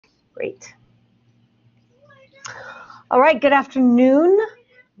Great. All right, good afternoon.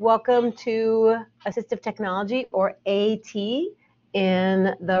 Welcome to Assistive Technology, or AT,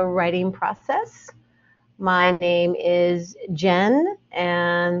 in the writing process. My name is Jen,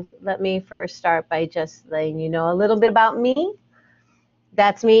 and let me first start by just letting you know a little bit about me.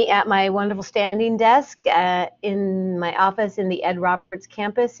 That's me at my wonderful standing desk in my office in the Ed Roberts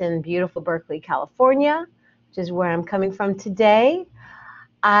campus in beautiful Berkeley, California, which is where I'm coming from today.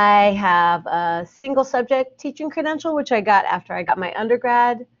 I have a single subject teaching credential, which I got after I got my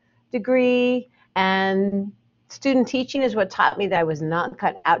undergrad degree, and student teaching is what taught me that I was not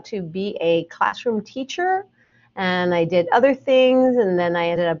cut out to be a classroom teacher. And I did other things, and then I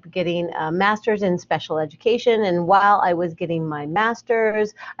ended up getting a master's in special education. And while I was getting my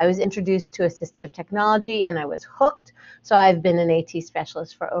master's, I was introduced to assistive technology, and I was hooked. So I've been an AT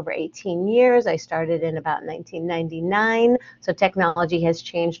specialist for over 18 years. I started in about 1999. So technology has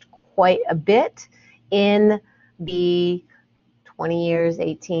changed quite a bit in the 20 years,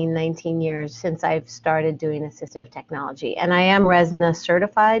 18, 19 years since I've started doing assistive technology. And I am RESNA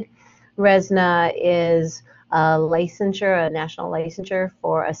certified. RESNA is a licensure, a national licensure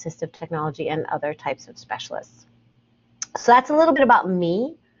for assistive technology and other types of specialists. So that's a little bit about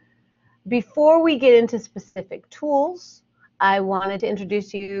me. Before we get into specific tools, I wanted to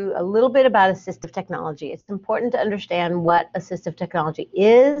introduce you a little bit about assistive technology. It's important to understand what assistive technology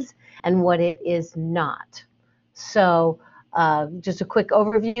is and what it is not. So just a quick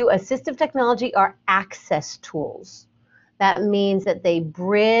overview. Assistive technology are access tools. That means that they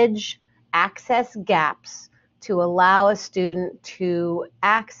bridge access gaps to allow a student to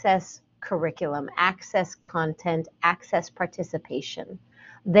access curriculum, access content, access participation.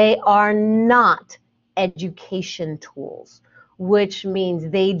 They are not education tools, which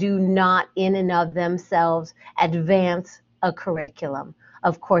means they do not in and of themselves advance a curriculum.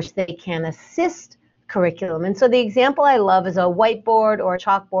 Of course, they can assist curriculum. And so the example I love is a whiteboard or a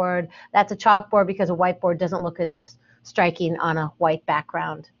chalkboard. That's a chalkboard because a whiteboard doesn't look as striking on a white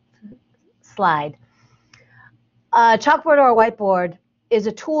background slide. A chalkboard or a whiteboard is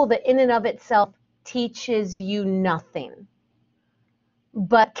a tool that in and of itself teaches you nothing,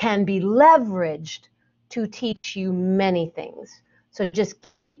 but can be leveraged to teach you many things. So just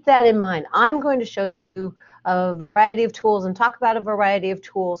keep that in mind. I'm going to show you a variety of tools and talk about a variety of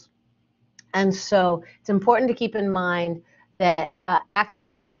tools. And so it's important to keep in mind that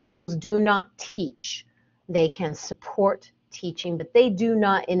tools do not teach. They can support teaching, but they do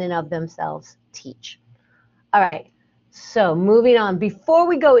not in and of themselves teach. All right, so moving on. Before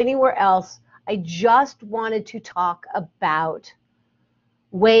we go anywhere else, I just wanted to talk about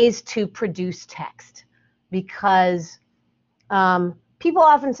ways to produce text, because people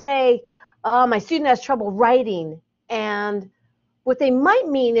often say, oh, my student has trouble writing, and what they might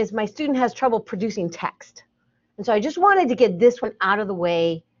mean is my student has trouble producing text. And so I just wanted to get this one out of the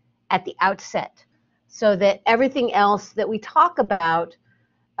way at the outset so that everything else that we talk about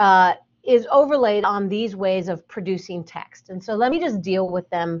is overlaid on these ways of producing text. And so let me just deal with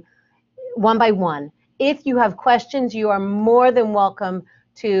them one by one. If you have questions, you are more than welcome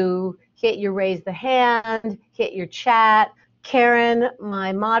to hit your raise the hand, hit your chat. Karen,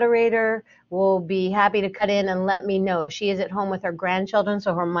 my moderator, will be happy to cut in and let me know. She is at home with her grandchildren,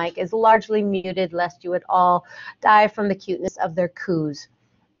 so her mic is largely muted, lest you would all die from the cuteness of their coos.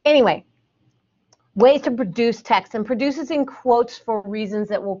 Anyway, ways to produce text, and produces in quotes for reasons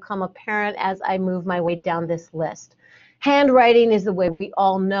that will come apparent as I move my way down this list. Handwriting is the way we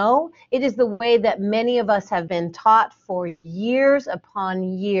all know. It is the way that many of us have been taught for years upon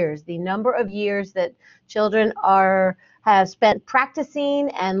years. The number of years that children have spent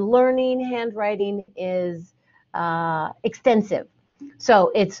practicing and learning handwriting is extensive.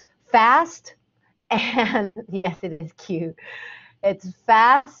 So it's fast, and yes, it is cute. It's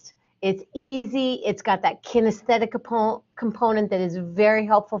fast. It's easy. It's got that kinesthetic component that is very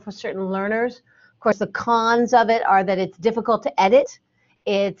helpful for certain learners. Of course, the cons of it are that it's difficult to edit,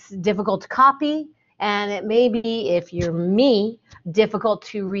 it's difficult to copy, and it may be, if you're me, difficult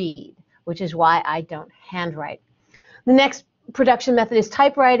to read, which is why I don't handwrite. The next production method is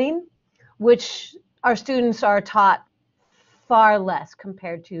typewriting, which our students are taught far less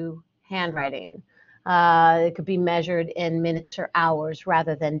compared to handwriting. It could be measured in minutes or hours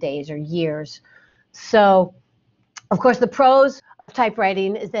rather than days or years. So, of course, the pros of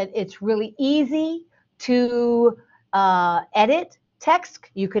typewriting is that it's really easy to edit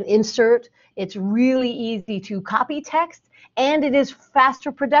text. You can insert. It's really easy to copy text, and it is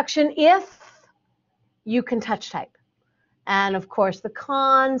faster production if you can touch type. And of course, the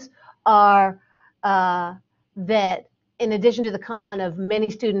cons are that in addition to the con of many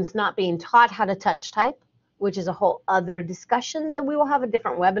students not being taught how to touch type, which is a whole other discussion that we will have a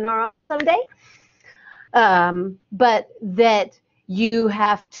different webinar on someday, but that you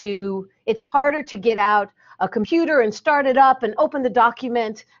have to, it's harder to get out a computer and start it up and open the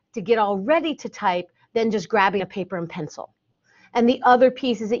document to get all ready to type than just grabbing a paper and pencil. And the other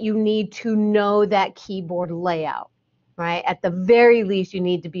piece is that you need to know that keyboard layout, right? At the very least, you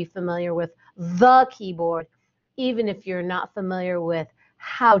need to be familiar with the keyboard, even if you're not familiar with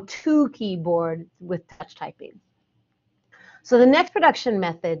how to keyboard with touch typing. So the next production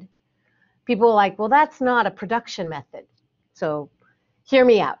method, people are like, well, that's not a production method. So hear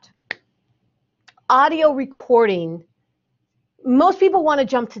me out. Audio recording, most people want to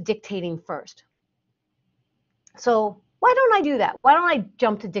jump to dictating first. So why don't I do that? Why don't I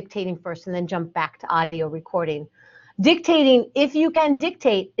jump to dictating first and then jump back to audio recording? Dictating, if you can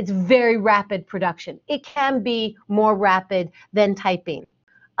dictate, it's very rapid production. It can be more rapid than typing.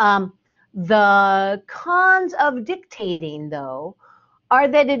 The cons of dictating, though, are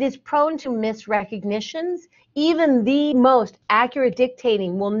that it is prone to misrecognitions. Even the most accurate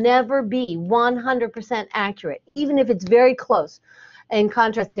dictating will never be 100% accurate, even if it's very close. In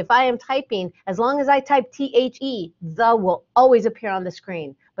contrast, if I am typing, as long as I type THE, the will always appear on the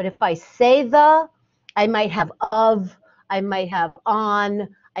screen. But if I say the, I might have of, I might have on,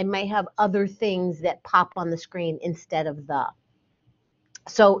 I might have other things that pop on the screen instead of the.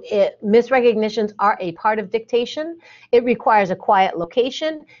 So misrecognitions are a part of dictation. It requires a quiet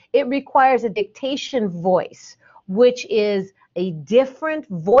location. It requires a dictation voice, which is a different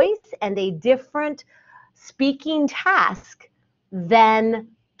voice and a different speaking task than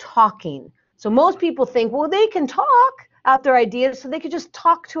talking. So most people think, well, they can talk out their ideas, so they could just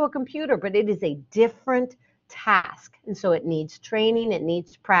talk to a computer, but it is a different task. And so it needs training, it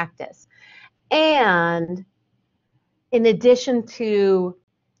needs practice. And in addition to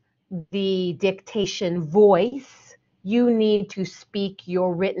the dictation voice, you need to speak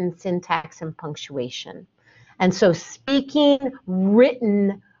your written syntax and punctuation. And so speaking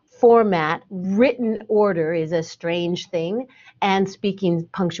written format, written order is a strange thing, and speaking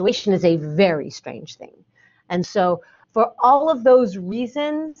punctuation is a very strange thing. And so for all of those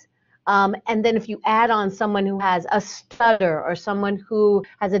reasons, and then if you add on someone who has a stutter or someone who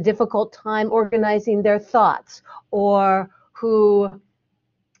has a difficult time organizing their thoughts or who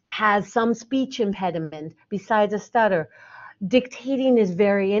has some speech impediment besides a stutter, dictating is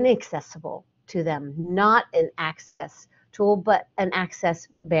very inaccessible to them, not an access tool, but an access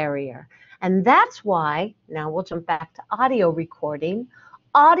barrier. And that's why, now we'll jump back to audio recording.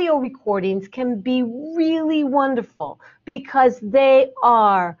 Audio recordings can be really wonderful because they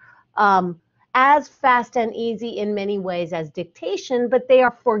are as fast and easy in many ways as dictation, but they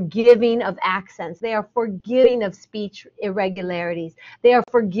are forgiving of accents. They are forgiving of speech irregularities. They are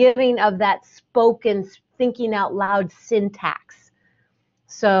forgiving of that spoken, thinking out loud syntax.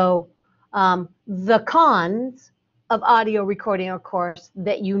 So the cons of audio recording, of course,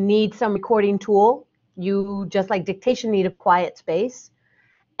 that you need some recording tool. You, just like dictation, need a quiet space.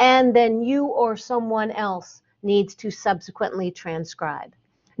 And then you or someone else needs to subsequently transcribe.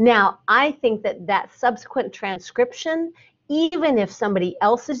 Now, I think that that subsequent transcription, even if somebody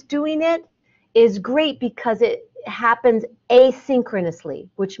else is doing it, is great because it happens asynchronously,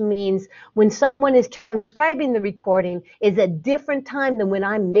 which means when someone is transcribing the recording is a different time than when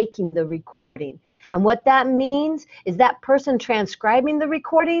I'm making the recording. And what that means is that person transcribing the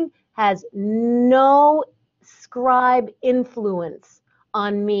recording has no scribe influence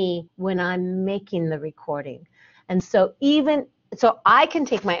on me when I'm making the recording. And so so I can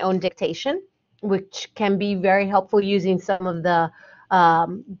take my own dictation, which can be very helpful using some of the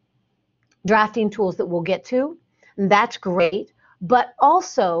drafting tools that we'll get to. And that's great. But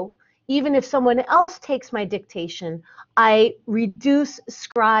also, even if someone else takes my dictation, I reduce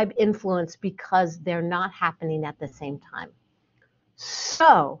scribe influence because they're not happening at the same time.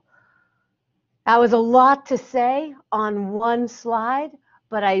 So that was a lot to say on one slide,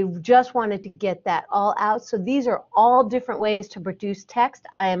 but I just wanted to get that all out. So these are all different ways to produce text.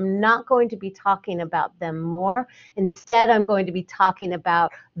 I am not going to be talking about them more. Instead, I'm going to be talking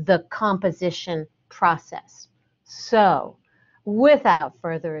about the composition process. So without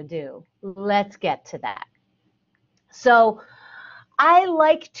further ado, let's get to that. So I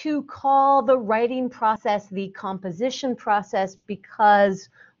like to call the writing process the composition process because,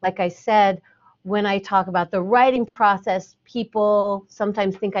 like I said, when I talk about the writing process, people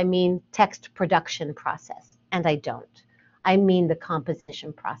sometimes think I mean text production process, and I don't. I mean the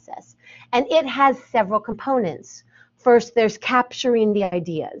composition process. And it has several components. First, there's capturing the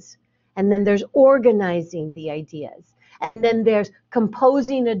ideas, and then there's organizing the ideas. And then there's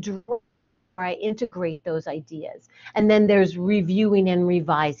composing a draft where I integrate those ideas. And then there's reviewing and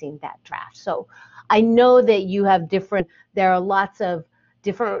revising that draft. So I know that you have there are lots of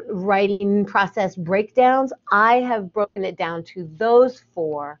different writing process breakdowns. I have broken it down to those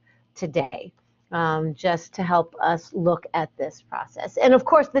 4 today, just to help us look at this process. And of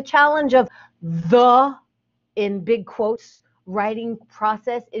course, the challenge of the, in big quotes, writing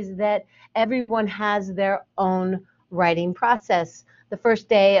process is that everyone has their own writing process. The first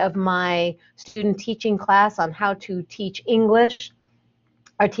day of my student teaching class on how to teach English,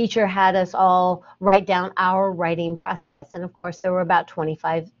 our teacher had us all write down our writing process. And of course, there were about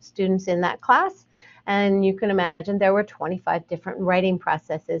 25 students in that class. And you can imagine there were 25 different writing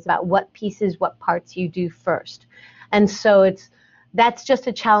processes about what pieces, what parts you do first. And so that's just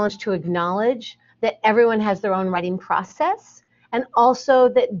a challenge to acknowledge that everyone has their own writing process, and also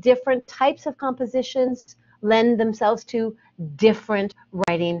that different types of compositions lend themselves to different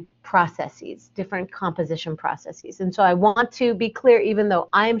writing processes, different composition processes. And so I want to be clear, even though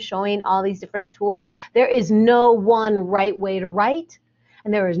I'm showing all these different tools, there is no one right way to write,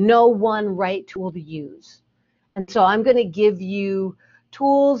 and there is no one right tool to use. And so I'm going to give you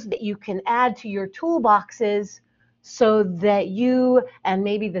tools that you can add to your toolboxes so that you and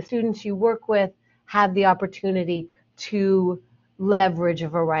maybe the students you work with have the opportunity to leverage a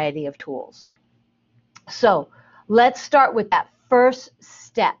variety of tools. So let's start with that first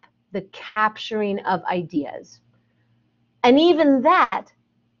step, the capturing of ideas. And even that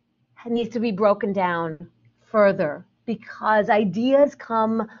needs to be broken down further, because ideas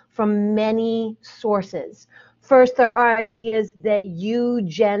come from many sources. First, there are ideas that you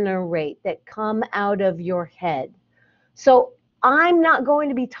generate that come out of your head. So I'm not going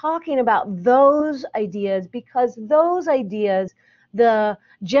to be talking about those ideas, because those ideas, the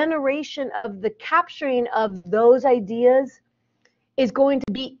generation of the capturing of those ideas is going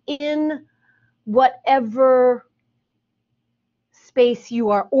to be in whatever space you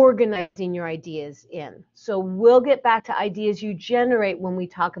are organizing your ideas in. So we'll get back to ideas you generate when we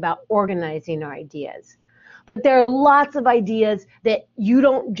talk about organizing our ideas. But there are lots of ideas that you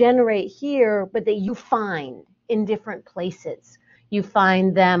don't generate here, but that you find in different places. You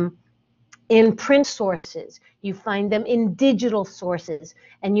find them in print sources, you find them in digital sources,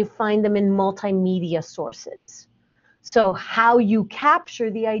 and you find them in multimedia sources. So how you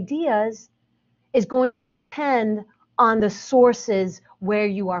capture the ideas is going to depend on the sources where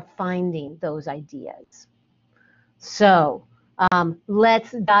you are finding those ideas. So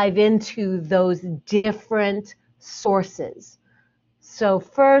let's dive into those different sources. So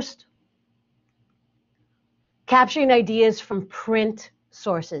first, capturing ideas from print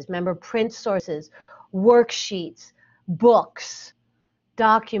sources. Remember, print sources, worksheets, books,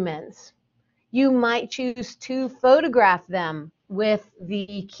 documents. You might choose to photograph them with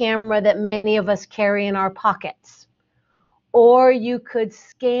the camera that many of us carry in our pockets. Or you could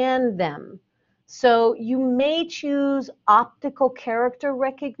scan them. So you may choose optical character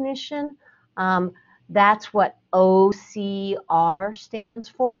recognition. That's what OCR stands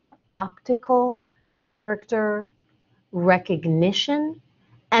for, optical character recognition.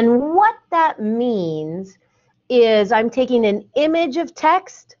 And what that means is I'm taking an image of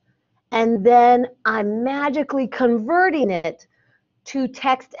text and then I'm magically converting it to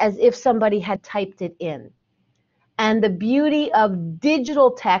text as if somebody had typed it in. And the beauty of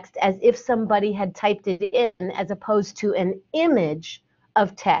digital text as if somebody had typed it in as opposed to an image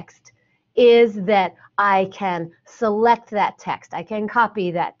of text is that I can select that text, I can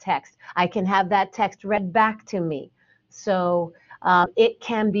copy that text, I can have that text read back to me. So it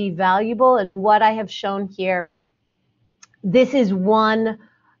can be valuable. And what I have shown here, this is one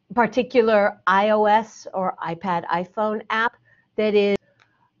particular iOS or iPad, iPhone app that is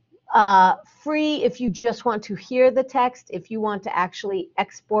free if you just want to hear the text. If you want to actually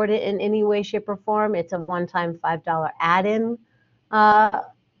export it in any way, shape, or form, it's a one-time $5 add-in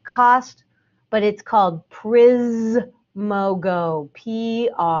cost. But it's called Prizmogo,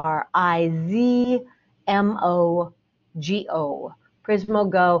 Prizmogo,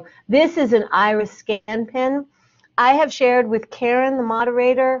 Prizmogo. This is an iris scan pen. I have shared with Karen, the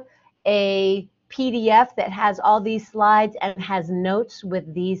moderator, a PDF that has all these slides and has notes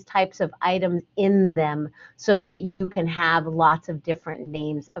with these types of items in them, so you can have lots of different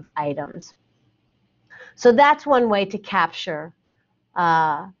names of items. So that's one way to capture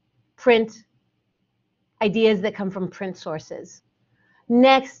print ideas that come from print sources.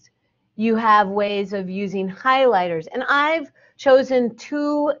 Next, you have ways of using highlighters. And I've chosen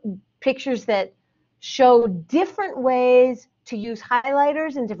two pictures that show different ways to use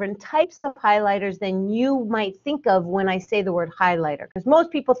highlighters and different types of highlighters than you might think of when I say the word highlighter. Because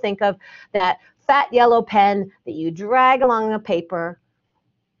most people think of that fat yellow pen that you drag along a paper,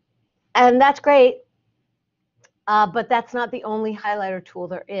 and that's great, but that's not the only highlighter tool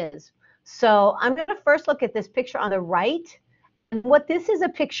there is. So I'm going to first look at this picture on the right. And what this is a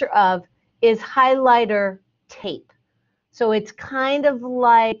picture of is highlighter tape. So it's kind of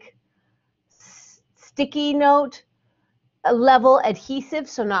like sticky note level adhesive,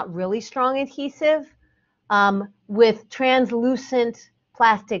 so not really strong adhesive, with translucent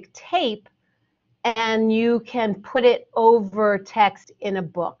plastic tape, and you can put it over text in a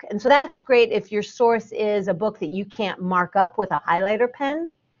book. And so that's great if your source is a book that you can't mark up with a highlighter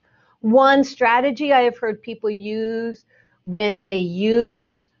pen. One strategy I have heard people use when they use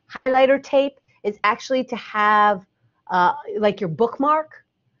highlighter tape is actually to have, like your bookmark,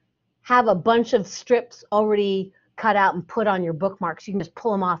 have a bunch of strips already cut out and put on your bookmarks. You can just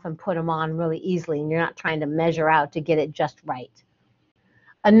pull them off and put them on really easily, and you're not trying to measure out to get it just right.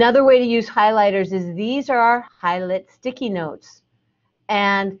 Another way to use highlighters is these are our highlight sticky notes.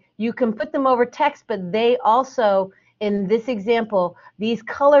 And you can put them over text, but they also, in this example, these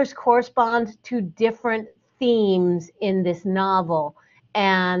colors correspond to different themes in this novel.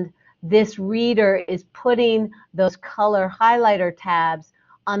 And this reader is putting those color highlighter tabs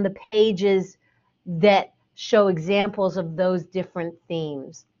on the pages that show examples of those different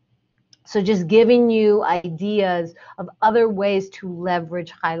themes. So just giving you ideas of other ways to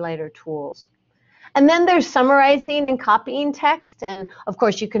leverage highlighter tools. And then there's summarizing and copying text. And of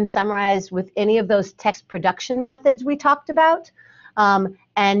course, you can summarize with any of those text production methods we talked about.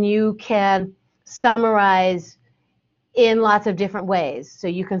 And you can summarize in lots of different ways. So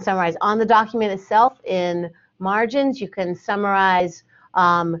you can summarize on the document itself in margins. You can summarize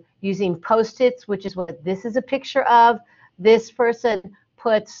using Post-its, which is what this is a picture of. This person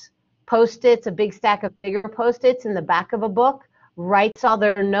puts Post-its, a big stack of bigger Post-its in the back of a book, writes all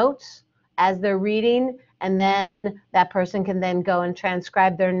their notes as they're reading, and then that person can then go and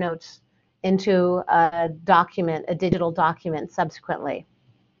transcribe their notes into a document, a digital document subsequently.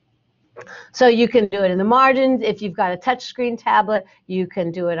 So you can do it in the margins. If you've got a touchscreen tablet, you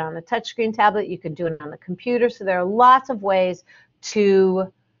can do it on a touchscreen tablet. You can do it on a computer. So there are lots of ways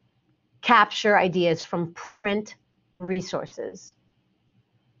to capture ideas from print resources.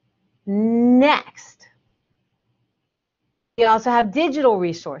 Next, we also have digital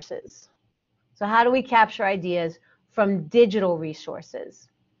resources. So how do we capture ideas from digital resources?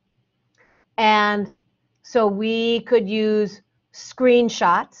 And so we could use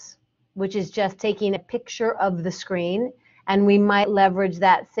screenshots, which is just taking a picture of the screen, and we might leverage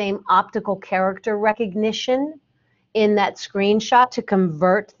that same optical character recognition in that screenshot to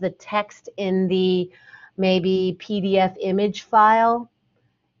convert the text in the maybe PDF image file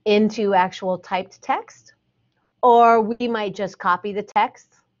into actual typed text. Or we might just copy the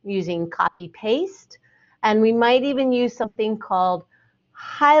text using copy-paste, and we might even use something called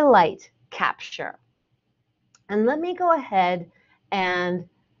highlight capture. And let me go ahead and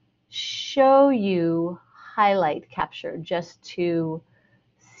show you highlight capture just to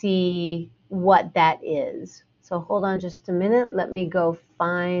see what that is. So hold on just a minute. Let me go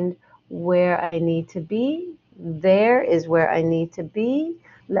find where I need to be. There is where I need to be.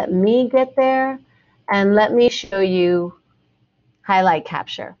 Let me get there, and let me show you highlight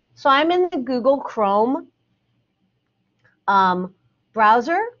capture. So I'm in the Google Chrome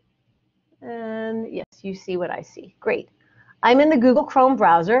browser, and yes, you see what I see. Great. I'm in the Google Chrome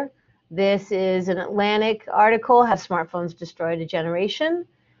browser. This is an Atlantic article, Have Smartphones Destroyed a Generation?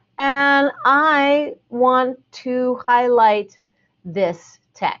 And I want to highlight this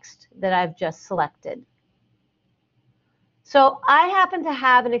text that I've just selected. So I happen to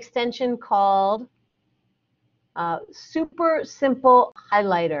have an extension called Super Simple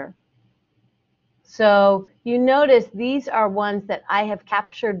Highlighter. So you notice these are ones that I have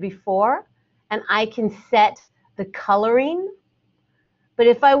captured before, and I can set the coloring. But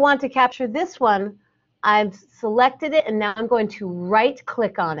if I want to capture this one, I've selected it, and now I'm going to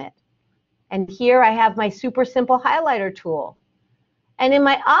right-click on it. And here I have my Super Simple Highlighter tool. And in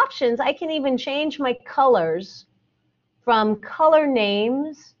my options, I can even change my colors from color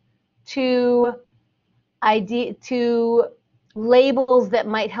names to labels that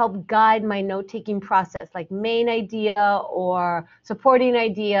might help guide my note-taking process, like main idea or supporting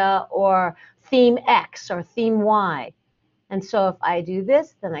idea or theme X or theme Y. And so if I do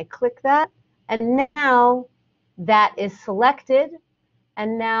this, then I click that, and now that is selected,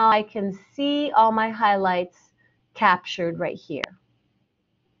 and now I can see all my highlights captured right here.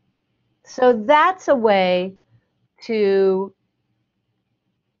 So that's a way to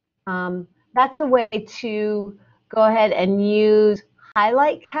That's a way to go ahead and use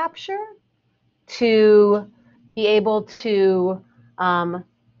highlight capture to be able to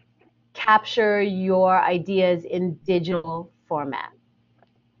capture your ideas in digital format.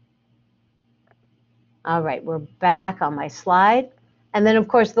 All right, we're back on my slide. And then, of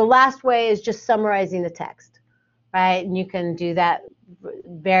course, the last way is just summarizing the text, right? And you can do that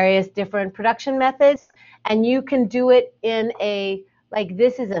various different production methods. And you can do it in a, like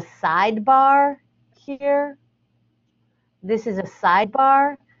this is a sidebar here. This is a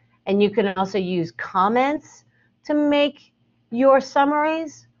sidebar. And you can also use comments to make your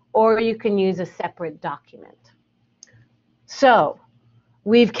summaries, or you can use a separate document. So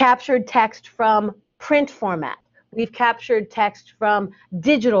we've captured text from print format. We've captured text from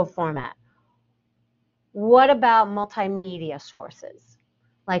digital format. What about multimedia sources,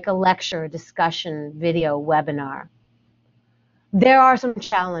 like a lecture, discussion, video, webinar? There are some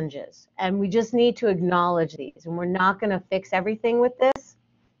challenges, and we just need to acknowledge these. And we're not going to fix everything with this.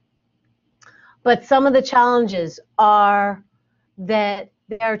 But some of the challenges are that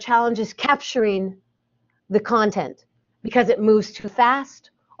there are challenges capturing the content because it moves too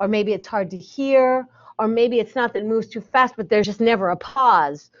fast, or maybe it's hard to hear, or maybe it's not that it moves too fast, but there's just never a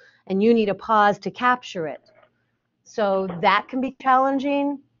pause, and you need a pause to capture it. So that can be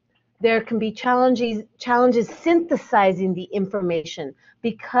challenging. There can be challenges synthesizing the information,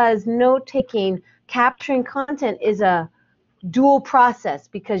 because note-taking, capturing content is a dual process,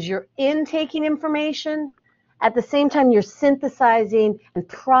 because you're intaking information, at the same time you're synthesizing and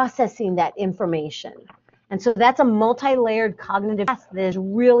processing that information. And so that's a multi-layered cognitive task that is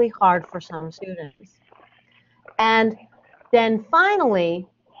really hard for some students. And then finally,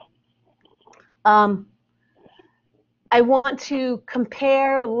 I want to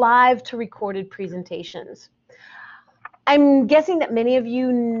compare live to recorded presentations. I'm guessing that many of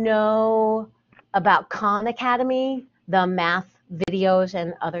you know about Khan Academy, the math videos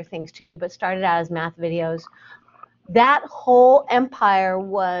and other things too, but started out as math videos. That whole empire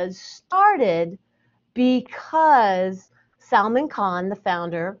was started because Salman Khan, the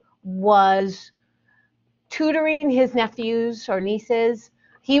founder, was tutoring his nephews or nieces.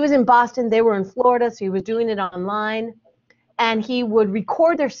 He was in Boston, they were in Florida, so he was doing it online. And he would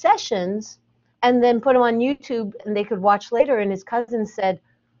record their sessions and then put them on YouTube, and they could watch later. And his cousin said,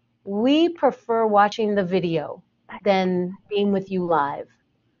 we prefer watching the video than being with you live,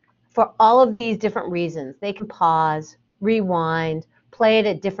 for all of these different reasons. They can pause, rewind, play it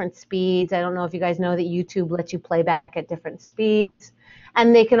at different speeds. I don't know if you guys know that YouTube lets you play back at different speeds.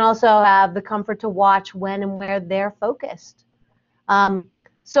 And they can also have the comfort to watch when and where they're focused.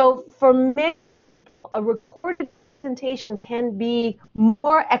 So for me, a recorded presentation can be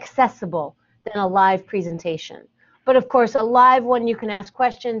more accessible than a live presentation. But of course, a live one, you can ask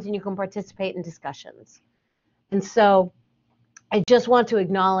questions and you can participate in discussions. And so I just want to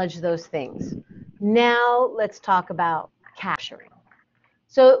acknowledge those things. Now let's talk about capturing.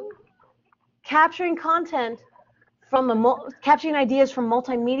 So capturing content capturing ideas from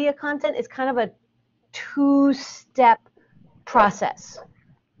multimedia content is kind of a two-step process,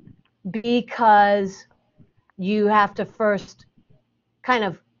 because you have to first kind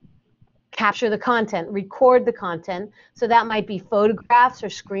of capture the content, record the content. So that might be photographs or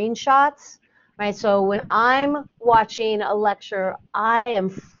screenshots, right? So when I'm watching a lecture, I am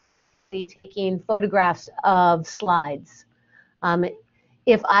taking photographs of slides.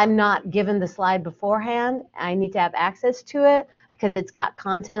 If I'm not given the slide beforehand, I need to have access to it because it's got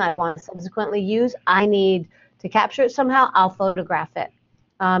content I want to subsequently use. I need to capture it somehow. I'll photograph it.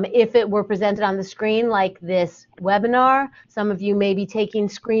 If it were presented on the screen like this webinar, some of you may be taking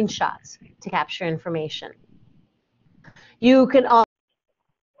screenshots to capture information. You can also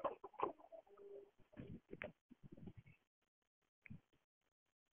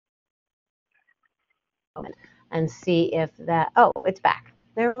and see if that, oh, it's back.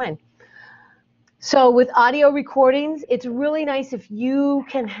 Never mind. So with audio recordings, it's really nice if you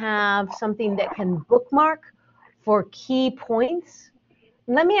can have something that can bookmark for key points.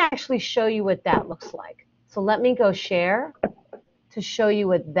 Let me actually show you what that looks like. So let me go share to show you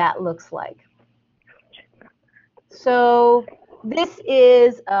what that looks like. So this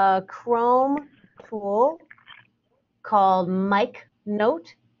is a Chrome tool called Mic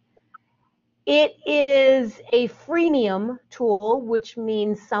Note. It is a freemium tool, which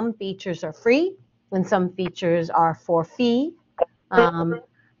means some features are free and some features are for fee.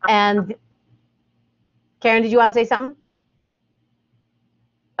 And Karen, did you want to say something?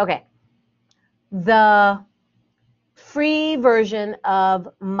 Okay. The free version of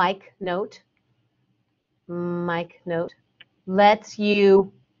Mic Note lets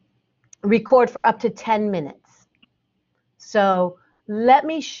you record for up to 10 minutes. So let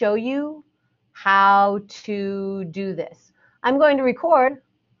me show you how to do this. I'm going to record.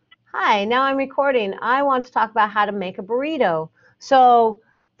 Hi, now I'm recording. I want to talk about how to make a burrito. So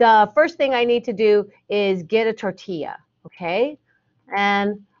the first thing I need to do is get a tortilla, okay?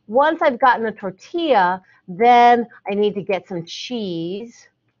 And once I've gotten a tortilla, then I need to get some cheese.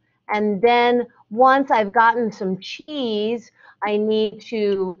 And then once I've gotten some cheese, I need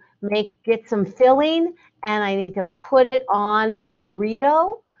to get some filling, and I need to put it on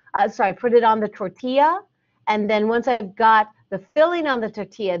burrito. Put it on the tortilla. And then once I've got the filling on the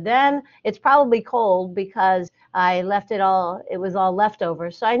tortilla, then it's probably cold because I left it all, it was all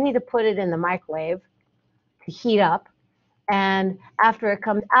leftover. So I need to put it in the microwave to heat up. And after it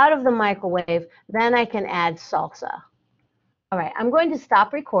comes out of the microwave, then I can add salsa. All right, I'm going to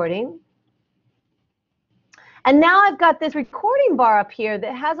stop recording. And now I've got this recording bar up here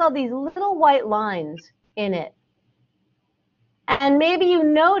that has all these little white lines in it. And maybe you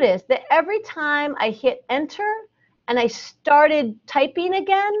noticed that every time I hit enter and I started typing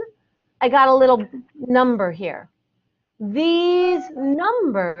again, I got a little number here. These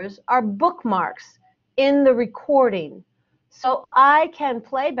numbers are bookmarks in the recording. So I can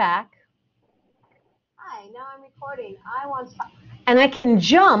play back. Hi, now I'm recording. And I can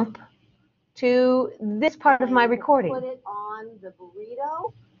jump to this part of my recording. Put it on the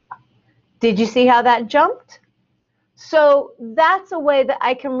burrito. Did you see how that jumped? So that's a way that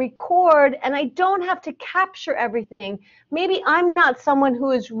I can record, and I don't have to capture everything. Maybe I'm not someone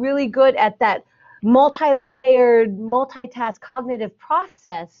who is really good at that multi-layered, multitask cognitive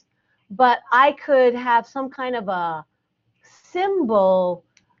process, but I could have some kind of a symbol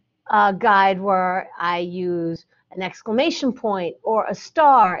guide where I use an exclamation point or a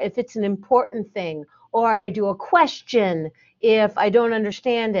star if it's an important thing, or I do a question if I don't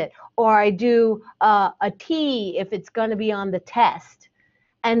understand it, or I do a T if it's going to be on the test.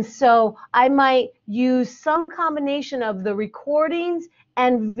 And so I might use some combination of the recordings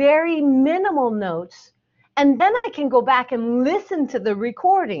and very minimal notes, and then I can go back and listen to the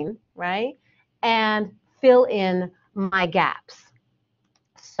recording, right, and fill in my gaps.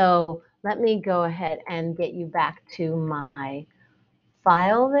 So let me go ahead and get you back to my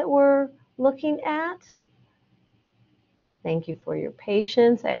file that we're looking at. Thank you for your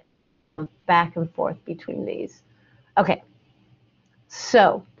patience. I'm back and forth between these. Okay,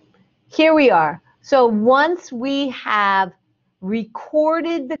 so here we are. So once we have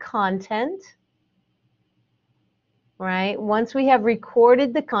recorded the content, right? Once we have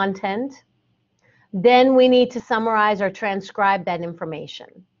recorded the content, then we need to summarize or transcribe that information.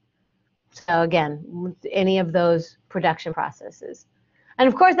 So again, any of those production processes. And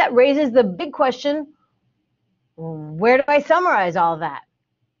of course, that raises the big question, where do I summarize all that?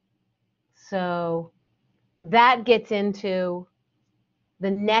 So that gets into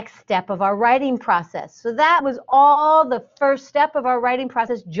the next step of our writing process. So that was all the first step of our writing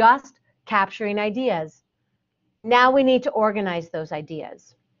process, just capturing ideas. Now we need to organize those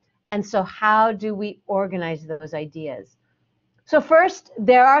ideas. And so how do we organize those ideas? So first,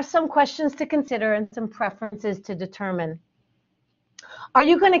 there are some questions to consider and some preferences to determine. Are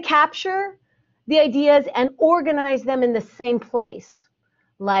you going to capture the ideas and organize them in the same place?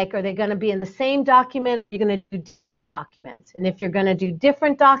 Like, are they going to be in the same document? Are you going to do different documents? And if you're going to do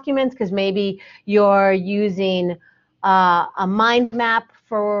different documents, because maybe you're using a mind map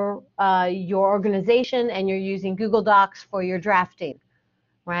for your organization and you're using Google Docs for your drafting,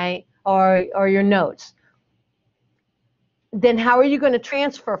 right? Or your notes. Then how are you going to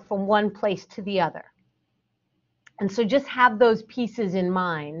transfer from one place to the other? And so just have those pieces in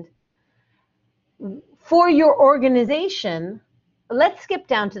mind. For your organization, let's skip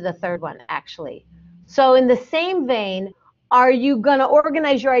down to the third one, actually. So in the same vein, are you going to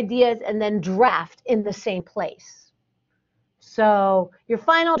organize your ideas and then draft in the same place? So your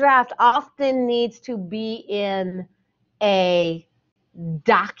final draft often needs to be in a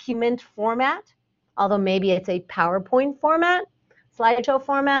document format, although maybe it's a PowerPoint format, slideshow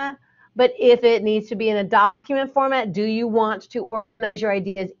format. But if it needs to be in a document format, do you want to organize your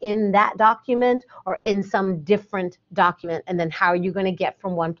ideas in that document or in some different document? And then how are you going to get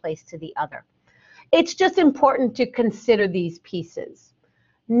from one place to the other? It's just important to consider these pieces.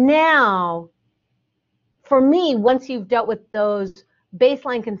 Now, for me, once you've dealt with those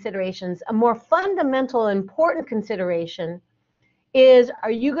baseline considerations, a more fundamental, important consideration is,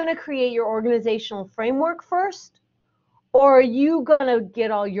 are you going to create your organizational framework first? Or are you going to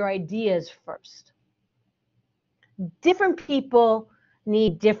get all your ideas first? Different people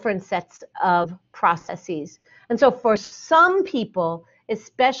need different sets of processes. And so for some people,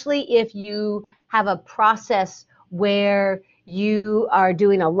 especially if you have a process where you are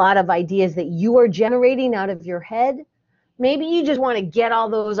doing a lot of ideas that you are generating out of your head. Maybe you just want to get all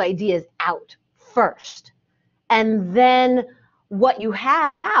those ideas out first. And then what you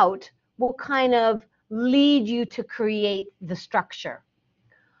have out will kind of lead you to create the structure.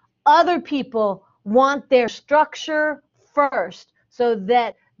 Other people want their structure first so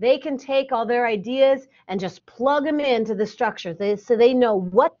that they can take all their ideas and just plug them into the structure so they know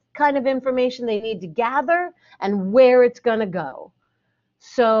what kind of information they need to gather and where it's going to go.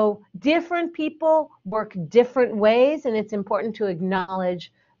 So different people work different ways, and it's important to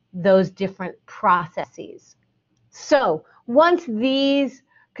acknowledge those different processes. So once these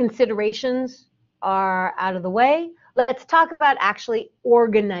considerations are out of the way, let's talk about actually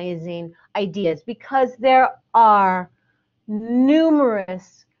organizing ideas, because there are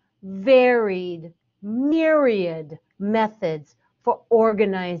numerous, varied, myriad methods for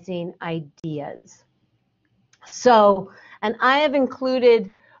organizing ideas. So, and I have included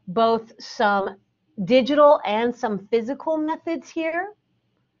both some digital and some physical methods here.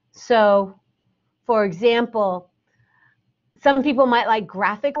 So, for example, some people might like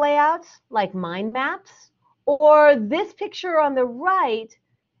graphic layouts, like mind maps, or this picture on the right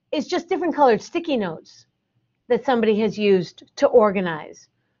is just different colored sticky notes that somebody has used to organize.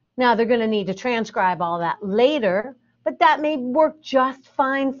 Now, they're going to need to transcribe all that later, but that may work just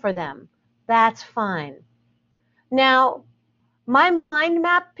fine for them. That's fine. Now, my mind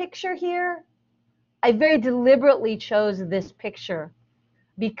map picture here, I very deliberately chose this picture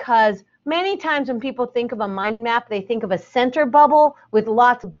because many times when people think of a mind map, they think of a center bubble with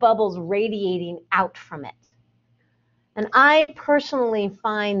lots of bubbles radiating out from it. And I personally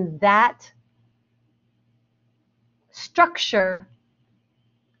find that structure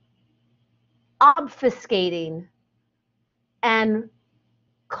obfuscating and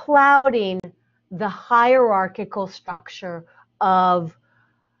clouding the hierarchical structure of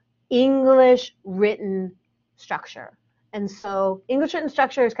English written structure. And so English written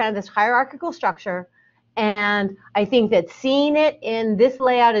structure is kind of this hierarchical structure, and I think that seeing it in this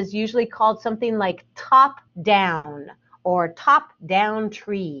layout is usually called something like top down or top down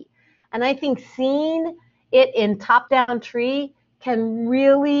tree. And I think seeing it in top down tree can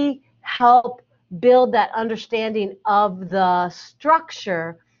really help build that understanding of the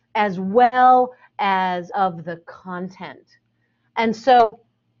structure as well as of the content. And so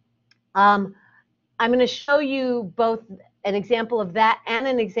I'm going to show you both an example of that and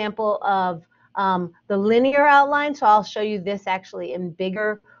an example of the linear outline. So I'll show you this actually in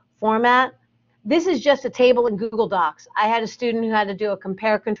bigger format. This is just a table in Google Docs. I had a student who had to do a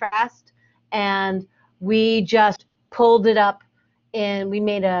compare contrast, and we just pulled it up and we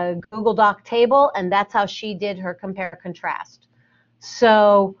made a Google Doc table, and that's how she did her compare contrast.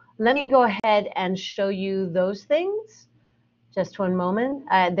 So let me go ahead and show you those things. Just one moment.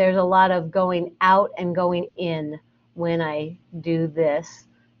 There's a lot of going out and going in when I do this.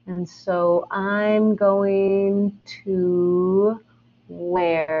 And so I'm going to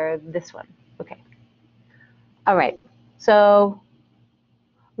wear this one. Okay. All right. So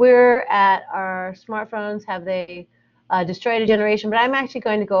we're at our smartphones. Have they destroyed a generation? But I'm actually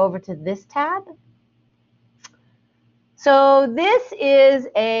going to go over to this tab. So this is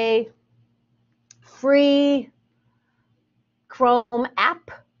a free Chrome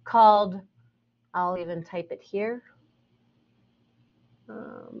app called, I'll even type it here.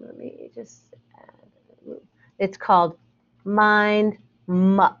 Let me just add, it's called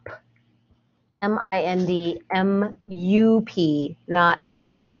MindMup. M-I-N-D-M-U-P, not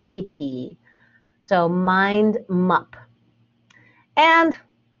E-P. So MindMup. And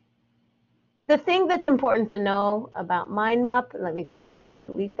the thing that's important to know about MindMup, let me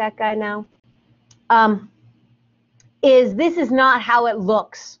delete that guy now, is this is not how it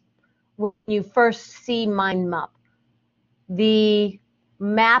looks when you first see MindMup. The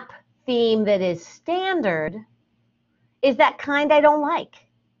map theme that is standard is that kind I don't like.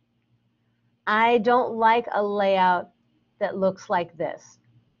 I don't like a layout that looks like this.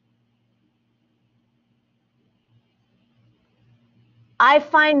 I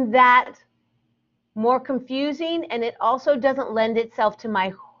find that more confusing, and it also doesn't lend itself to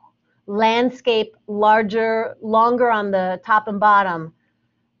my landscape longer on the top and bottom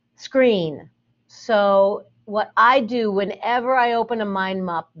screen. So what I do whenever I open a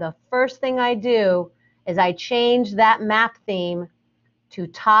MindMup, the first thing I do is I change that map theme to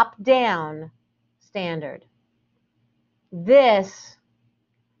top down standard. This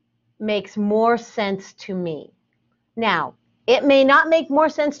makes more sense to me. Now, it may not make more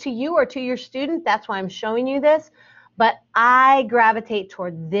sense to you or to your student. That's why I'm showing you this. but I gravitate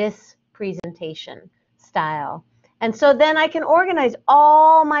toward this presentation style. And so then I can organize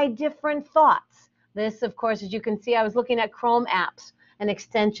all my different thoughts. This, of course, as you can see, I was looking at Chrome apps and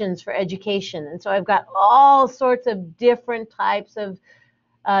extensions for education. And so I've got all sorts of different types of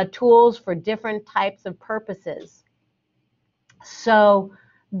tools for different types of purposes. So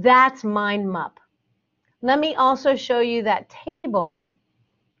that's MindMup. Let me also show you that table,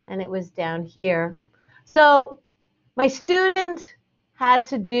 and it was down here. So my students had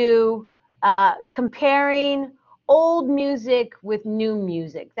to do comparing old music with new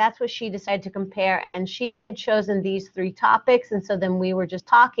music. That's what she decided to compare, and she had chosen these 3 topics, and so then we were just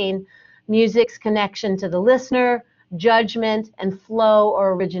talking music's connection to the listener, judgment, and flow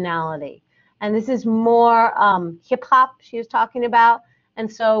or originality. And this is more hip-hop she was talking about, and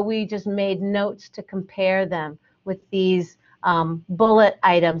so we just made notes to compare them with these bullet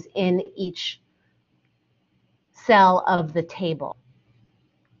items in each cell of the table.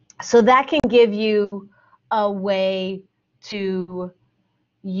 So that can give you a way to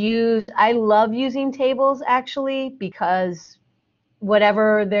use, I love using tables actually, because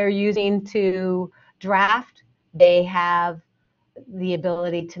whatever they're using to draft, they have the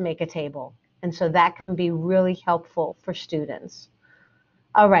ability to make a table. And so that can be really helpful for students.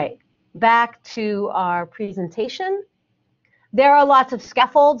 All right, back to our presentation. There are lots of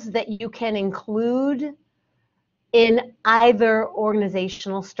scaffolds that you can include in either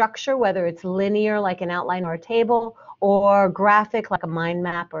organizational structure, whether it's linear like an outline or a table, or graphic like a mind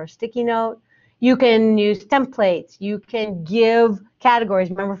map or a sticky note. You can use templates. You can give categories.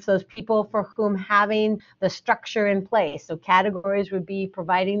 Remember, for those people for whom having the structure in place. So categories would be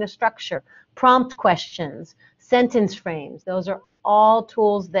providing a structure, prompt questions, sentence frames. Those are all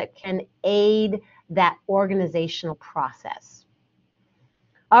tools that can aid that organizational process.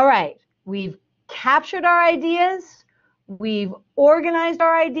 All right, we've captured our ideas, we've organized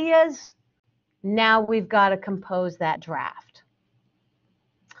our ideas, now we've got to compose that draft.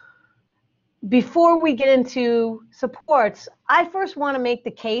 Before we get into supports, I first want to make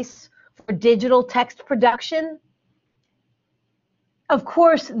the case for digital text production. Of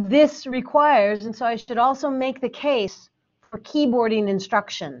course, this requires, and so I should also make the case for keyboarding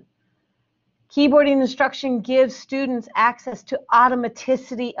instruction. Keyboarding instruction gives students access to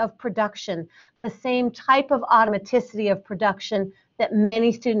automaticity of production, the same type of automaticity of production that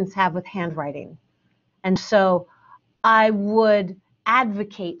many students have with handwriting. And so I would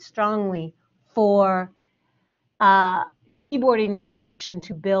advocate strongly for keyboarding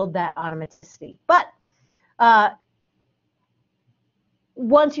to build that automaticity. But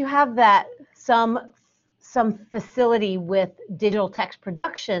once you have that, some facility with digital text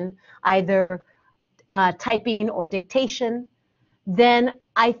production, either typing or dictation, then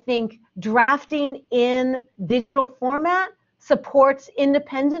I think drafting in digital format supports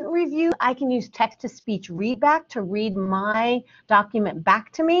independent review. I can use text-to-speech readback to read my document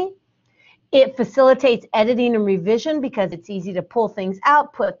back to me. It facilitates editing and revision because it's easy to pull things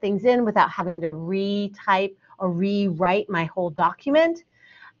out, put things in without having to retype or rewrite my whole document.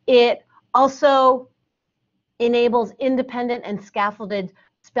 It also enables independent and scaffolded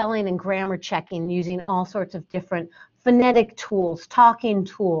spelling and grammar checking using all sorts of different phonetic tools, talking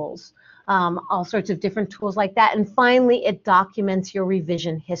tools, all sorts of different tools like that. And finally, it documents your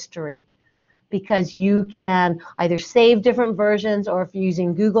revision history because you can either save different versions, or if you're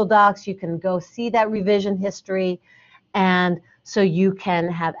using Google Docs, you can go see that revision history, and so you can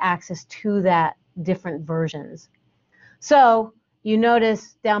have access to that different versions. So you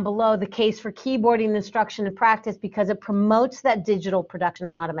notice down below the case for keyboarding instruction and practice because it promotes that digital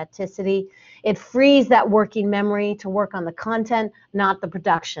production automaticity. It frees that working memory to work on the content, not the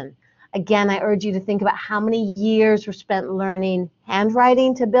production. Again, I urge you to think about how many years were spent learning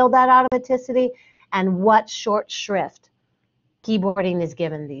handwriting to build that automaticity and what short shrift keyboarding is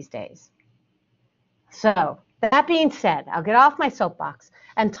given these days. So that being said, I'll get off my soapbox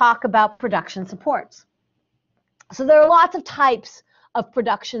and talk about production supports. So there are lots of types of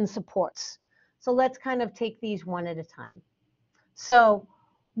production supports. So let's kind of take these one at a time. So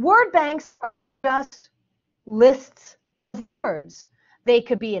word banks are just lists of words. They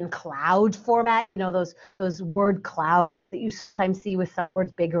could be in cloud format, you know, those word clouds that you sometimes see with some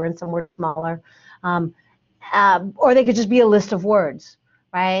words bigger and some words smaller. Or they could just be a list of words,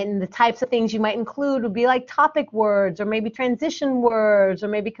 right? And the types of things you might include would be like topic words, or maybe transition words, or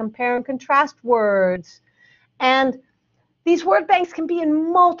maybe compare and contrast words. And these word banks can be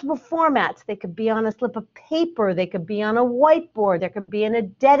in multiple formats. They could be on a slip of paper. They could be on a whiteboard. There could be in a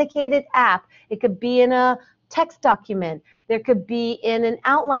dedicated app. It could be in a text document. There could be in an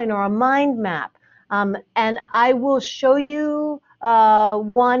outline or a mind map. And I will show you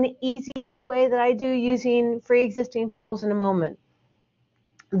one easy way that I do using free existing tools in a moment.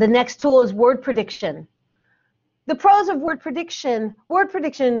 The next tool is word prediction. The pros of word prediction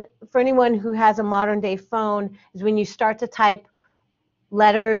for anyone who has a modern day phone is when you start to type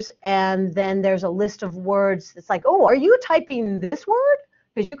letters and then there's a list of words. It's like, oh, are you typing this word?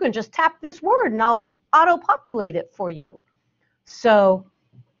 Because you can just tap this word and I'll auto-populate it for you. So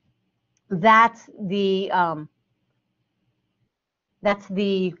that's the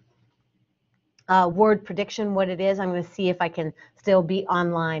word prediction, what it is. I'm going to see if I can still be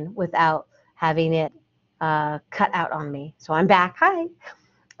online without having it cut out on me. So I'm back. Hi.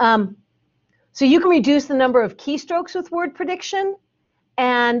 So you can reduce the number of keystrokes with word prediction,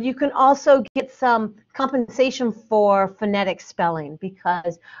 and you can also get some compensation for phonetic spelling,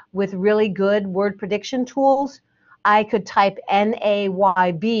 because with really good word prediction tools, I could type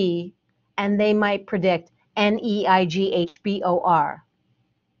N-A-Y-B, and they might predict N-E-I-G-H-B-O-R.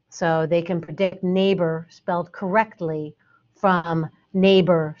 So they can predict neighbor spelled correctly from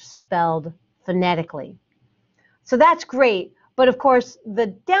neighbor spelled phonetically. So that's great. But of course,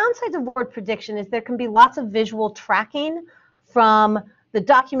 the downsides of word prediction is there can be lots of visual tracking from the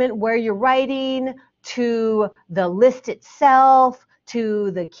document where you're writing to the list itself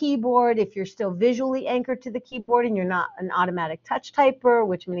to the keyboard if you're still visually anchored to the keyboard and you're not an automatic touch typer,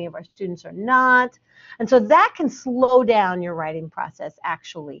 which many of our students are not. And so that can slow down your writing process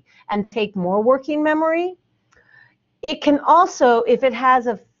actually and take more working memory. It can also, if it has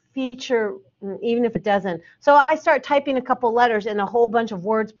a feature, even if it doesn't. So I start typing a couple letters and a whole bunch of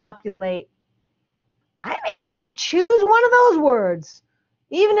words populate. I may choose one of those words,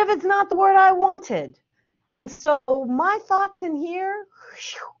 even if it's not the word I wanted. So my thoughts in here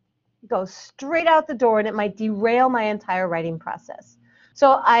go straight out the door and it might derail my entire writing process.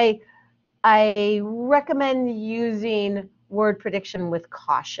 So I recommend using word prediction with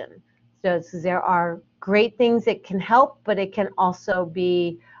caution. So there are great things that can help, but it can also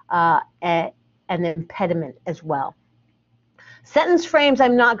be an impediment as well. Sentence frames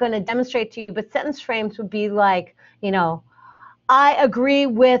I'm not going to demonstrate to you, but sentence frames would be like, you know, I agree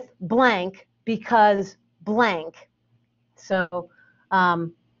with blank because blank. So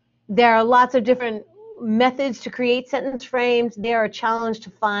there are lots of different methods to create sentence frames. They are a challenge to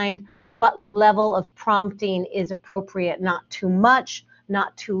find what level of prompting is appropriate, not too much,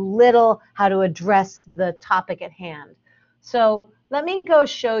 not too little, how to address the topic at hand. So let me go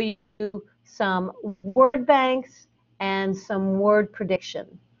show you some word banks and some word prediction.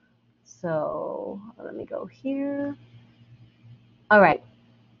 So let me go here. All right.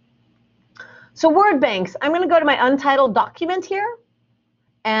 So word banks, I'm going to go to my untitled document here.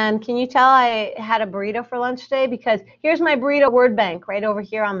 And can you tell I had a burrito for lunch today? Because here's my burrito word bank right over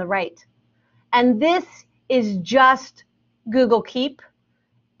here on the right. And this is just Google Keep.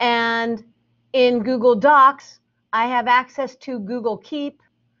 And in Google Docs, I have access to Google Keep.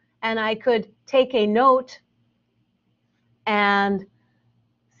 And I could take a note and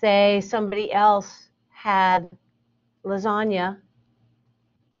say somebody else had lasagna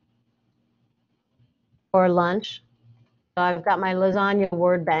for lunch. So I've got my lasagna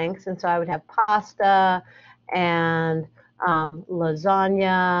word banks, and so I would have pasta and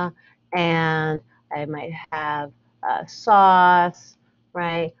lasagna, and I might have sauce,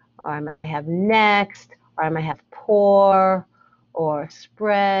 right? Or I might have next, or I might have pour, or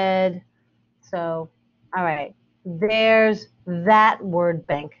spread. So, all right, there's that word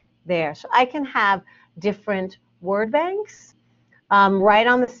bank there. So I can have different word banks right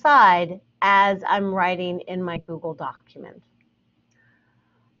on the side as I'm writing in my Google document.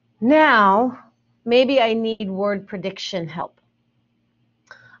 Now, maybe I need word prediction help.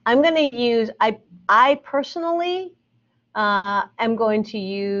 I'm going to use, I personally am going to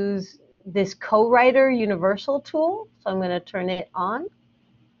use this Co-Writer Universal tool. So I'm going to turn it on.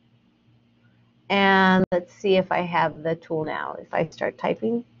 And let's see if I have the tool now. If I start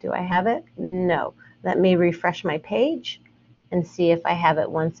typing, do I have it? No. Let me refresh my page and see if I have it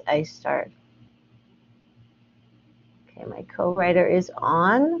once I start. Okay, my co-writer is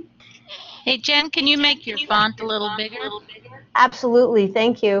on. Hey, Jen, can you make your font a little bigger? Absolutely,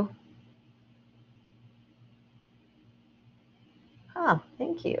 thank you. Oh,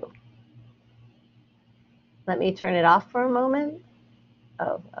 thank you. Let me turn it off for a moment.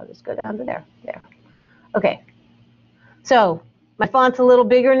 Oh, I'll just go down to there. There. Okay. So my font's a little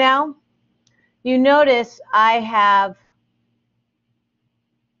bigger now. You notice I have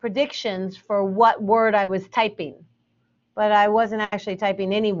predictions for what word I was typing, but I wasn't actually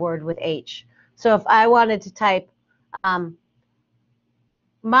typing any word with H. So if I wanted to type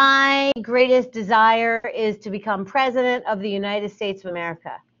My greatest desire is to become president of the United States of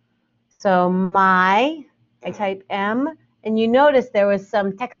America. So I type M, and you notice there was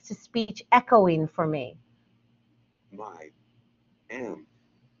some text-to-speech echoing for me. My, am,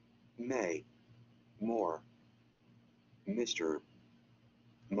 may, more, Mr.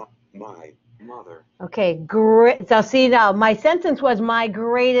 My mother. Okay, great. So see now, my sentence was my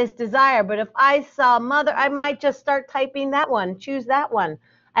greatest desire, but if I saw mother, I might just start typing that one, choose that one.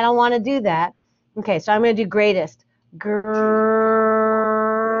 I don't want to do that. Okay, so I'm going to do greatest. Greatest.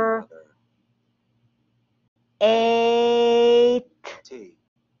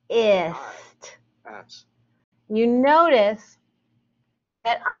 You notice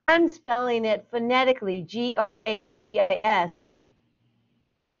that I'm spelling it phonetically, G-R-A-T-I-S.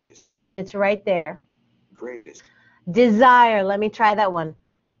 It's right there. Greatest. Desire. Let me try that one.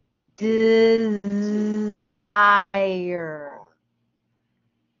 Desire.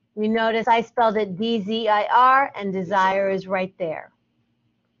 You notice I spelled it D-Z-I-R, and desire is right there.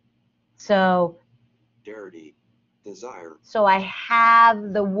 So, dirty. Desire. So I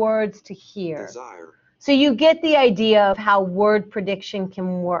have the words to hear. Desire. So you get the idea of how word prediction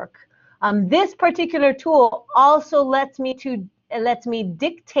can work. This particular tool also lets me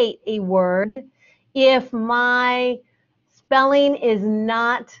dictate a word if my spelling is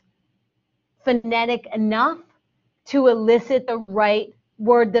not phonetic enough to elicit the right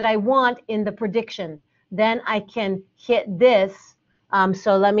word that I want in the prediction. Then I can hit this.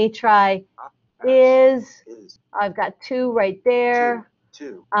 So let me try is. I've got 2 right there.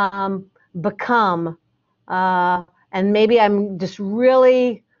 Two. Become. And maybe I'm just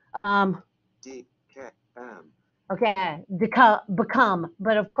really okay, become,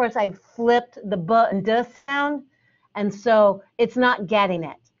 but of course I flipped the b and d sound, and so it's not getting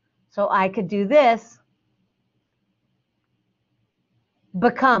it. So I could do this,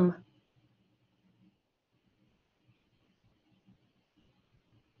 become.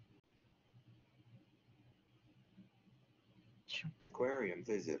 Aquarium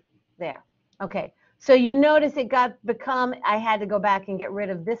visit. There. Okay. So you notice it got become. I had to go back and get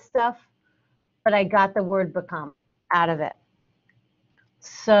rid of this stuff, but I got the word become out of it.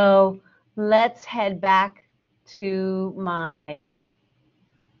 So let's head back to my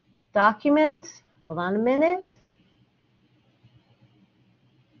document. Hold on a minute.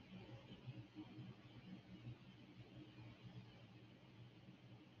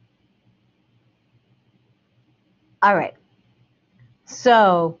 All right.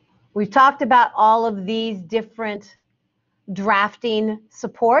 So we've talked about all of these different drafting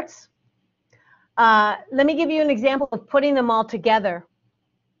supports. Let me give you an example of putting them all together.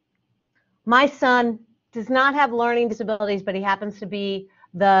 My son does not have learning disabilities, but he happens to be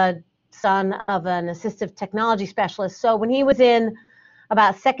the son of an assistive technology specialist. So when he was in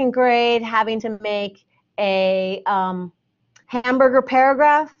about 2nd grade, having to make a hamburger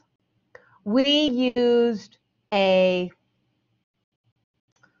paragraph, we used a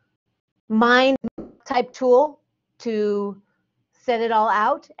mind type tool to set it all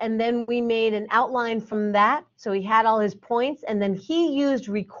out, and then we made an outline from that. So he had all his points, and then he used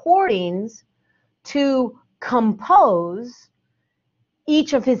recordings to compose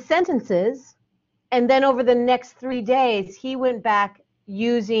each of his sentences, and then over the next 3 days he went back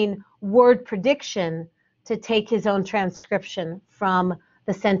using word prediction to take his own transcription from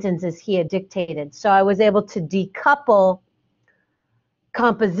the sentences he had dictated. So I was able to decouple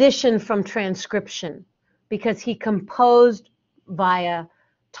composition from transcription because he composed via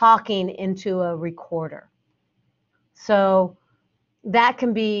talking into a recorder. So that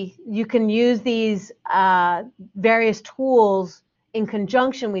can be, you can use these various tools in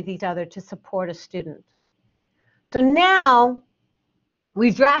conjunction with each other to support a student. So now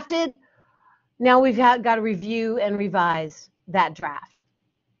we've drafted, now we've got to review and revise that draft.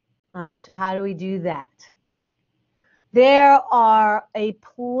 How do we do that? There are a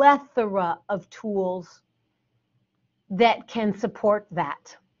plethora of tools that can support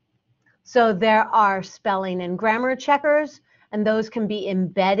that. So there are spelling and grammar checkers, and those can be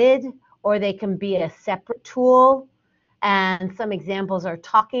embedded or they can be a separate tool. And some examples are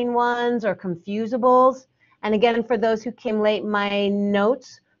talking ones or confusables. And again, for those who came late, my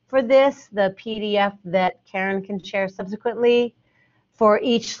notes for this, the PDF that Karen can share subsequently, for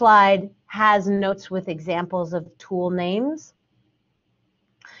each slide has notes with examples of tool names.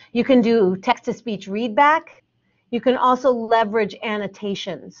 You can do text-to-speech readback. You can also leverage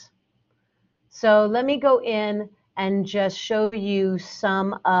annotations. So let me go in and just show you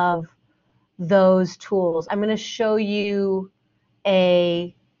some of those tools. I'm going to show you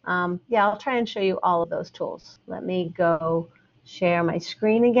a, yeah, I'll try and show you all of those tools. Let me go share my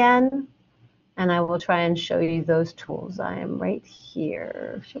screen again, and I will try and show you those tools. I am right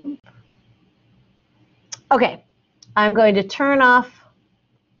here. Okay, I'm going to turn off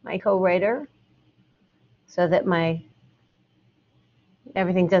my co-writer so that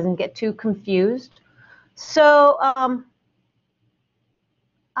everything doesn't get too confused. So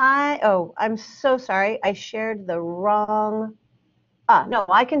I'm so sorry. I shared the wrong. No,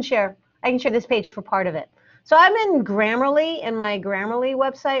 I can share this page for part of it. So I'm in Grammarly, in my Grammarly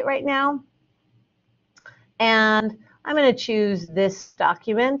website right now, and I'm going to choose this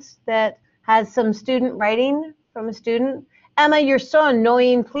document that has some student writing from a student. Emma, you're so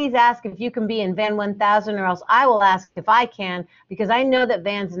annoying. Please ask if you can be in van 1000, or else I will ask if I can, because I know that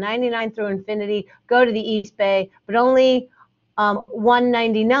vans 99 through infinity go to the East Bay, but only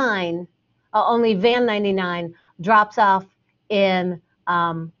 199, only van 99 drops off in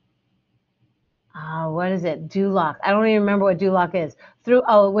what is it? Duloc. I don't even remember what Duloc is. It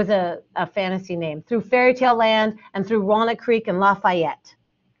was a fantasy name. Through Fairy Tale Land and through Walnut Creek and Lafayette.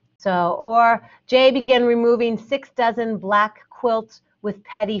 So, or Jay began removing 6 dozen black quilts with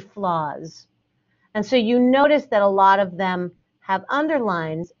petty flaws. And so you notice that a lot of them have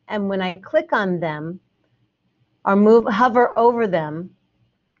underlines, and when I click on them or hover over them,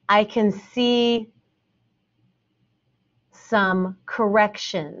 I can see some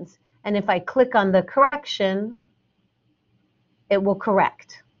corrections. And if I click on the correction, it will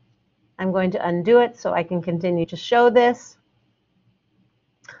correct. I'm going to undo it so I can continue to show this.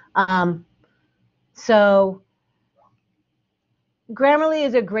 So Grammarly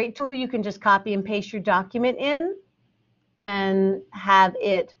is a great tool. You can just copy and paste your document in and have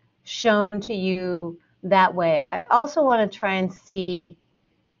it shown to you that way. I also want to try and see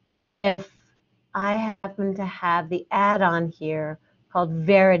if I happen to have the add-on here called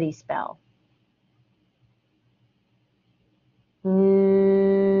Verity Spell.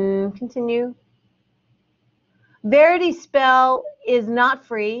 Continue. Verity Spell is not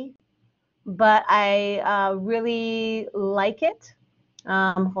free, but I really like it.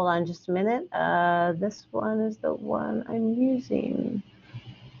 Hold on just a minute. This one is the one I'm using.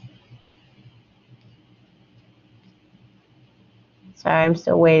 Sorry, I'm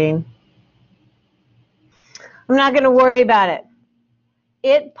still waiting. I'm not going to worry about it.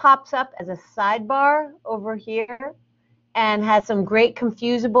 It pops up as a sidebar over here and has some great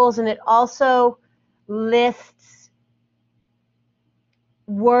confusables, and it also lists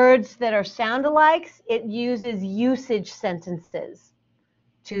words that are sound-alikes. It uses usage sentences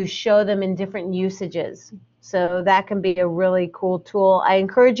to show them in different usages. So that can be a really cool tool. I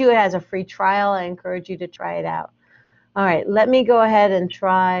encourage you, it has a free trial. I encourage you to try it out. All right, let me go ahead and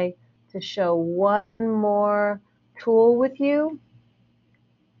try to show one more tool with you.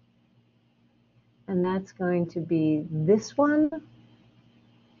 And that's going to be this one.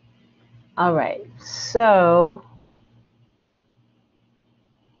 All right, so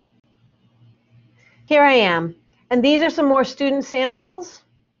here I am. And these are some more student samples.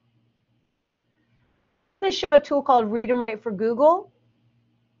 I'm going to show a tool called Read and Write for Google.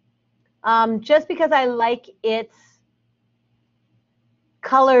 Just because I like its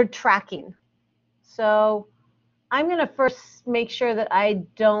colored tracking. So I'm going to first make sure that I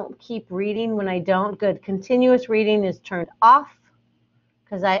don't keep reading when I don't. Good. Continuous reading is turned off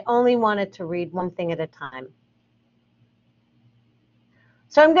because I only wanted to read one thing at a time.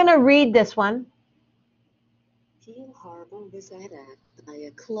 So I'm going to read this one. Peel Harbor was attacked by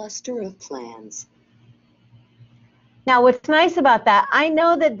a cluster of plans. Now, what's nice about that, I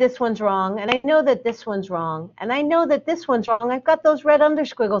know that this one's wrong, and I know that this one's wrong, and I know that this one's wrong. I've got those red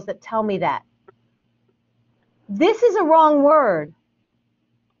undersquiggles that tell me that. This is a wrong word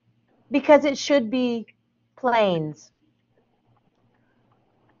because it should be planes.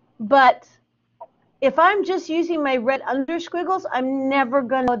 But if I'm just using my red undersquiggles, I'm never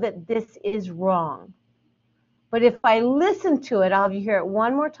going to know that this is wrong. But if I listen to it, I'll have you hear it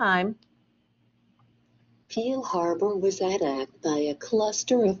one more time. Peel Harbor was attacked by a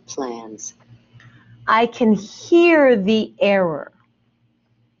cluster of plans. I can hear the error.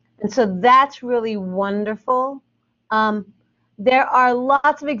 And so that's really wonderful. There are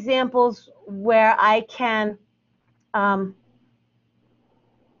lots of examples where I can,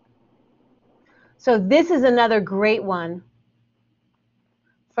 so this is another great one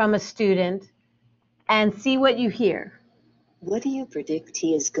from a student, and see what you hear. What do you predict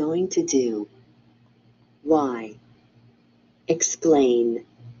he is going to do? Why? Explain.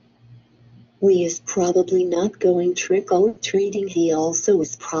 We is probably not going trick-or-treating. He also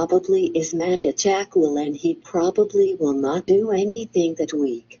is mad at Jackal, and he probably will not do anything that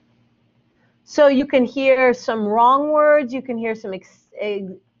week. So you can hear some wrong words, you can hear some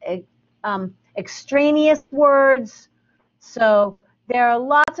extraneous words. So there are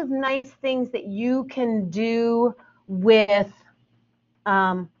lots of nice things that you can do with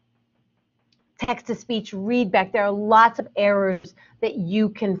text-to-speech readback. There are lots of errors that you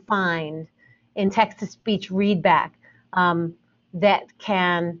can find in text-to-speech readback that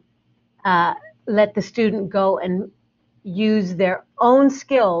can let the student go and use their own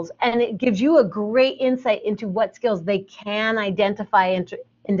skills, and it gives you a great insight into what skills they can identify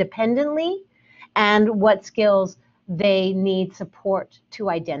independently and what skills they need support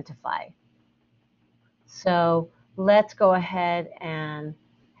to identify. So let's go ahead and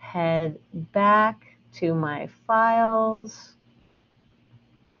head back to my files.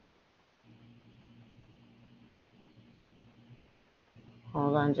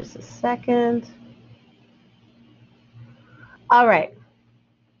 Hold on just a second. All right.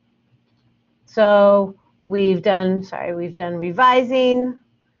 So we've done revising,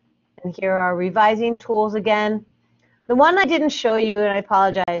 and here are revising tools again. The one I didn't show you, and I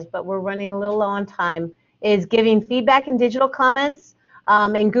apologize, but we're running a little low on time, is giving feedback in digital comments.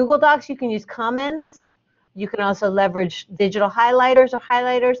 In Google Docs, you can use comments. You can also leverage digital highlighters or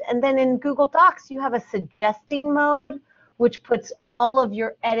highlighters. And then in Google Docs, you have a suggesting mode, which puts all of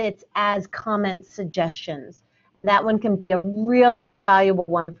your edits as comment suggestions. That one can be a real valuable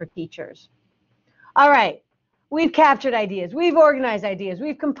one for teachers. All right, we've captured ideas, we've organized ideas,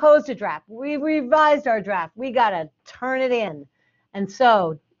 we've composed a draft, we've revised our draft, we gotta turn it in. And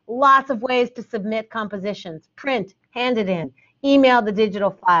so lots of ways to submit compositions: print, hand it in, email the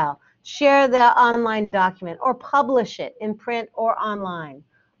digital file, share the online document, or publish it in print or online.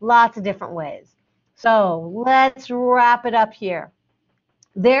 Lots of different ways. So let's wrap it up here.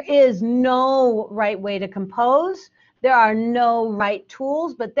 There is no right way to compose. There are no right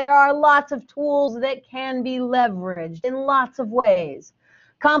tools, but there are lots of tools that can be leveraged in lots of ways.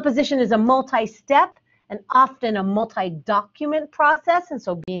 Composition is a multi-step and often a multi-document process, and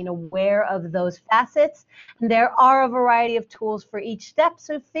so being aware of those facets. And there are a variety of tools for each step,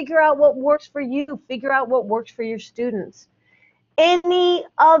 so figure out what works for you, figure out what works for your students. Any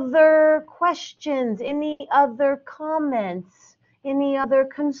other questions? Any other comments? Any other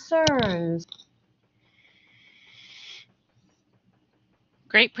concerns?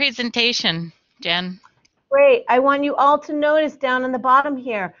 Great presentation, Jen. Great. I want you all to notice down on the bottom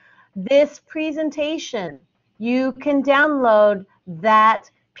here, this presentation, you can download that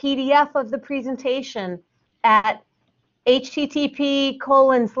PDF of the presentation at http://bit.ly,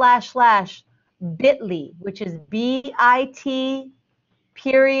 which is bit.ly/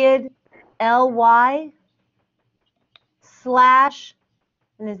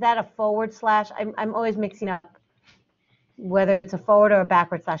 and is that a /? I'm always mixing up whether it's a forward or a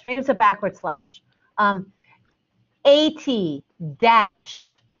backward slash. Maybe it's a backward slash.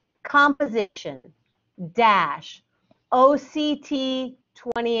 AT-composition-OCT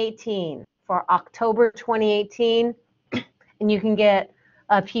 2018 for October 2018, and you can get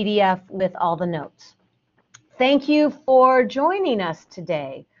a PDF with all the notes. Thank you for joining us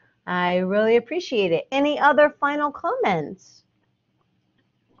today. I really appreciate it. Any other final comments?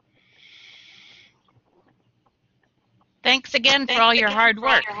 Thanks again for all your hard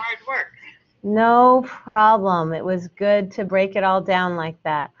work. No problem. It was good to break it all down like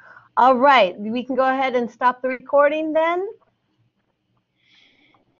that. All right, we can go ahead and stop the recording then.